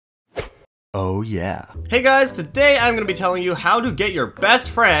Oh yeah. Hey guys, today I'm going to be telling you how to get your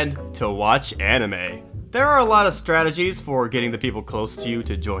best friend to watch anime. There are a lot of strategies for getting the people close to you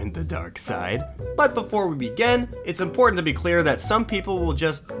to join the dark side. But before we begin, it's important to be clear that some people will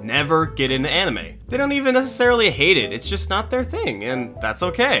just never get into anime. They don't even necessarily hate it, it's just not their thing, and that's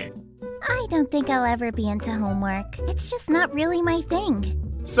okay. I don't think I'll ever be into homework. It's just not really my thing.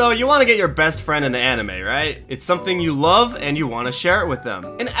 So you want to get your best friend into anime, right? It's something you love and you want to share it with them.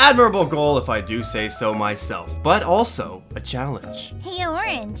 An admirable goal if I do say so myself, but also a challenge. Hey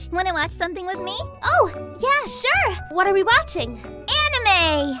Orange, wanna watch something with me? Oh, yeah, sure. What are we watching?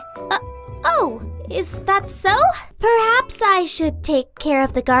 Anime! Oh, is that so? Perhaps I should take care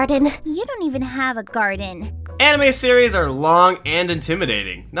of the garden. You don't even have a garden. Anime series are long and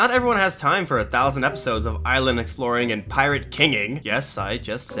intimidating. Not everyone has time for 1,000 episodes of island exploring and pirate kinging. Yes, I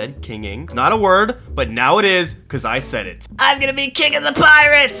just said kinging. It's not a word, but now it is, because I said it. I'm gonna be king of the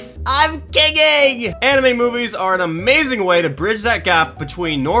pirates! I'm kinging! Anime movies are an amazing way to bridge that gap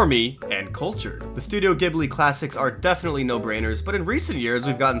between normie and cultured. The Studio Ghibli classics are definitely no-brainers, but in recent years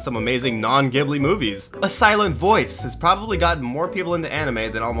we've gotten some amazing non-Ghibli movies. A Silent Voice has probably gotten more people into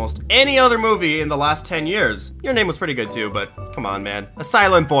anime than almost any other movie in the last 10 years. Your Name was pretty good too, but come on, man. A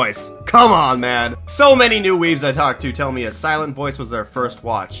Silent Voice. Come on, man. So many new weebs I talked to tell me A Silent Voice was their first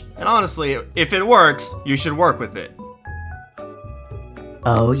watch. And honestly, if it works, you should work with it.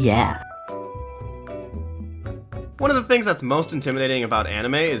 Oh yeah. One of the things that's most intimidating about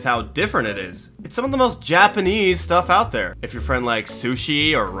anime is how different it is. It's some of the most Japanese stuff out there. If your friend likes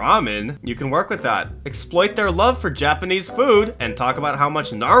sushi or ramen, you can work with that. Exploit their love for Japanese food and talk about how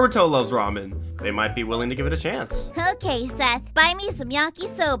much Naruto loves ramen. They might be willing to give it a chance. Okay, Seth, buy me some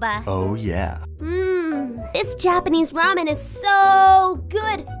yakisoba. Oh yeah. This Japanese ramen is so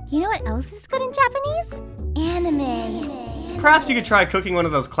good. You know what else is good in Japanese? Anime. Perhaps you could try cooking one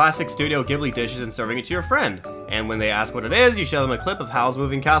of those classic Studio Ghibli dishes and serving it to your friend. And when they ask what it is, you show them a clip of Howl's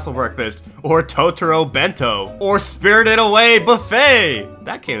Moving Castle Breakfast, or Totoro Bento, or Spirited Away Buffet!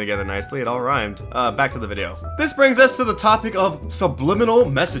 That came together nicely, it all rhymed. Back to the video. This brings us to the topic of subliminal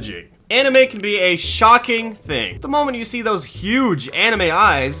messaging. Anime can be a shocking thing. The moment you see those huge anime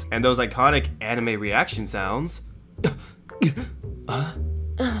eyes, and those iconic anime reaction sounds,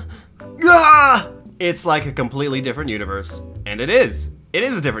 it's like a completely different universe. And it is. It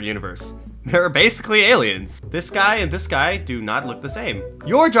is a different universe. They're basically aliens. This guy and this guy do not look the same.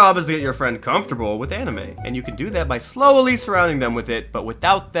 Your job is to get your friend comfortable with anime, and you can do that by slowly surrounding them with it, but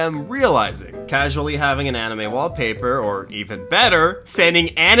without them realizing. Casually having an anime wallpaper, or even better,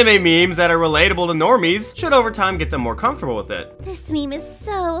 sending anime memes that are relatable to normies should over time get them more comfortable with it. This meme is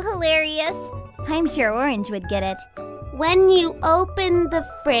so hilarious. I'm sure Orange would get it. When you open the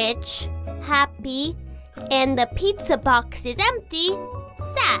fridge, happy, and the pizza box is empty,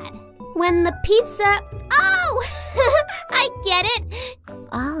 sad. When the pizza... Oh! I get it!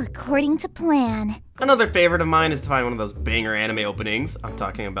 All according to plan. Another favorite of mine is to find one of those banger anime openings. I'm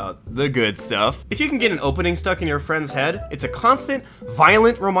talking about the good stuff. If you can get an opening stuck in your friend's head, it's a constant,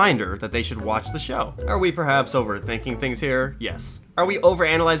 violent reminder that they should watch the show. Are we perhaps overthinking things here? Yes. Are we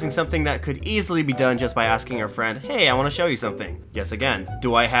overanalyzing something that could easily be done just by asking our friend, hey, I want to show you something? Yes, again.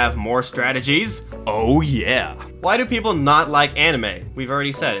 Do I have more strategies? Oh yeah. Why do people not like anime? We've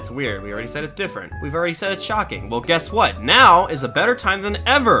already said it's weird. We already said it's different. We've already said it's shocking. Well, guess what? Now is a better time than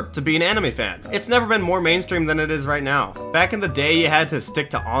ever to be an anime fan. It's never been more mainstream than it is right now. Back in the day, you had to stick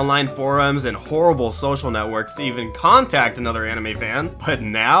to online forums and horrible social networks to even contact another anime fan. But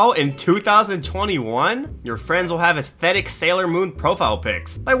now, in 2021, your friends will have aesthetic Sailor Moon profile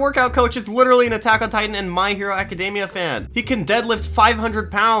pics. My workout coach is literally an Attack on Titan and My Hero Academia fan. He can deadlift 500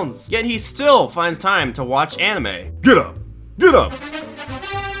 pounds, yet he still finds time to watch anime. Get up! Get up!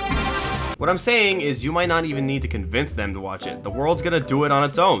 What I'm saying is you might not even need to convince them to watch it. The world's gonna do it on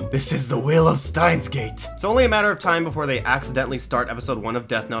its own. This is the Wheel of Steins Gate. It's only a matter of time before they accidentally start episode 1 of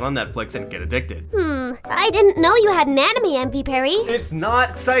Death Note on Netflix and get addicted. I didn't know you had an anime, MVPerry. It's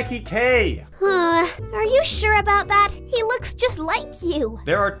not Psyche K! Are you sure about that? He looks just like you.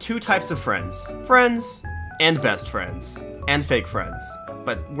 There are two types of friends. Friends and best friends. And fake friends.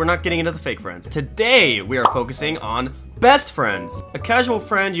 But we're not getting into the fake friends. Today, we are focusing on best friends. A casual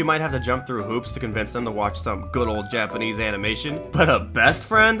friend, you might have to jump through hoops to convince them to watch some good old Japanese animation. But a best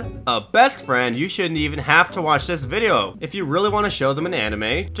friend? A best friend, you shouldn't even have to watch this video. If you really want to show them an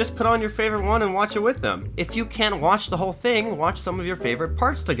anime, just put on your favorite one and watch it with them. If you can't watch the whole thing, watch some of your favorite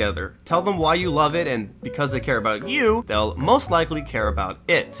parts together. Tell them why you love it, and because they care about you, they'll most likely care about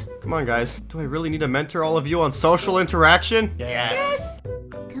it. Come on guys, do I really need to mentor all of you on social interaction? Yes!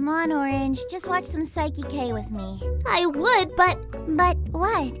 Come on, Orange. Just watch some Psyche K with me. I would, but But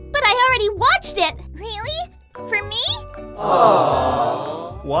what? I already watched it. Really? For me?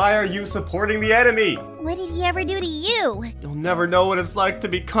 Why are you supporting the enemy? What did he ever do to you? You'll never know what it's like to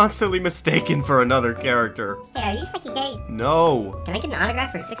be constantly mistaken for another character. Hey, are you Suki K? No. Can I get an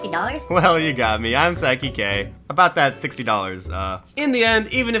autograph for $60? Well, you got me. I'm Psyche K. About that $60, In the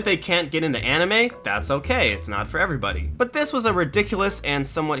end, even if they can't get into anime, that's okay. It's not for everybody. But this was a ridiculous and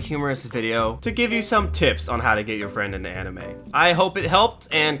somewhat humorous video to give you some tips on how to get your friend into anime. I hope it helped,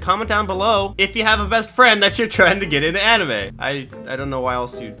 and comment down below if you have a best friend that you're trying to get into anime. I don't know why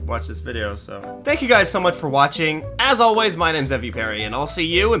else you'd watch this video, so. Thank you guys so much for watching. As always, my name's MVPerry, and I'll see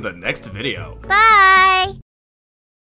you in the next video. Bye!